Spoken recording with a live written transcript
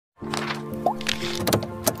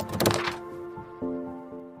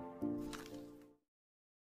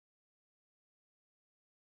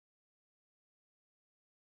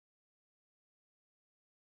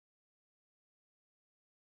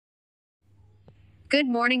Good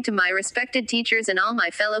morning to my respected teachers and all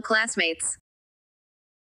my fellow classmates.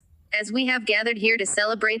 As we have gathered here to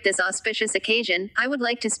celebrate this auspicious occasion, I would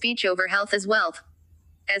like to speak over health as wealth.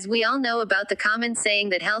 As we all know about the common saying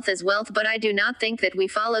that health is wealth, but I do not think that we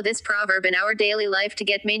follow this proverb in our daily life to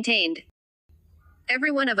get maintained.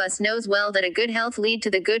 Every one of us knows well that a good health lead to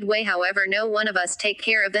the good way, however no one of us take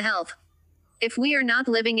care of the health. If we are not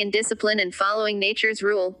living in discipline and following nature's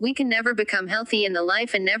rule, we can never become healthy in the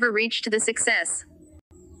life and never reach to the success.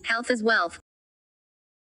 Health is wealth.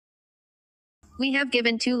 We have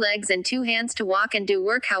given 2 legs and 2 hands to walk and do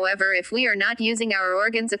work, however if we are not using our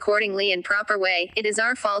organs accordingly in proper way, it is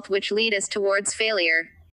our fault which lead us towards failure.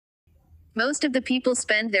 Most of the people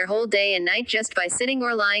spend their whole day and night just by sitting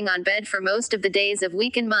or lying on bed for most of the days of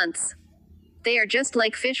week and months. They are just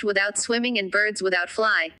like fish without swimming and birds without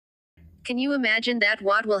fly. Can you imagine that?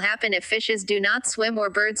 What will happen if fishes do not swim or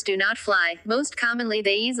birds do not fly? Most commonly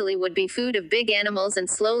they easily would be food of big animals and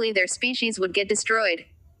slowly their species would get destroyed.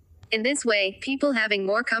 In this way, people having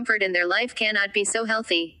more comfort in their life cannot be so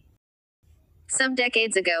healthy. Some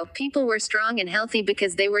decades ago, people were strong and healthy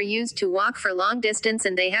because they were used to walk for long distance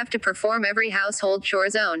and they have to perform every household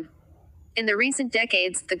chores own. In the recent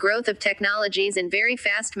decades, the growth of technologies in very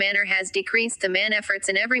fast manner has decreased the man efforts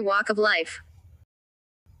in every walk of life.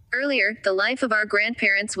 Earlier, the life of our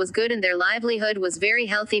grandparents was good and their livelihood was very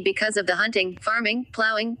healthy because of the hunting, farming,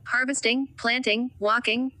 plowing, harvesting, planting,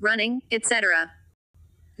 walking, running, etc.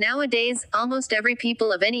 Nowadays, almost every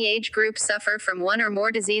people of any age group suffer from one or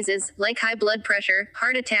more diseases, like high blood pressure,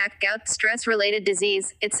 heart attack, gout, stress-related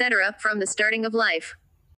disease, etc., from the starting of life.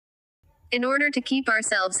 In order to keep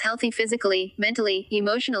ourselves healthy physically, mentally,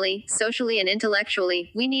 emotionally, socially and intellectually,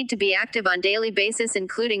 we need to be active on daily basis,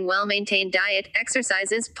 including well-maintained diet,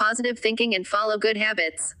 exercises, positive thinking and follow good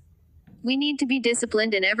habits. We need to be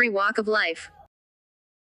disciplined in every walk of life.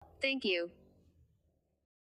 Thank you.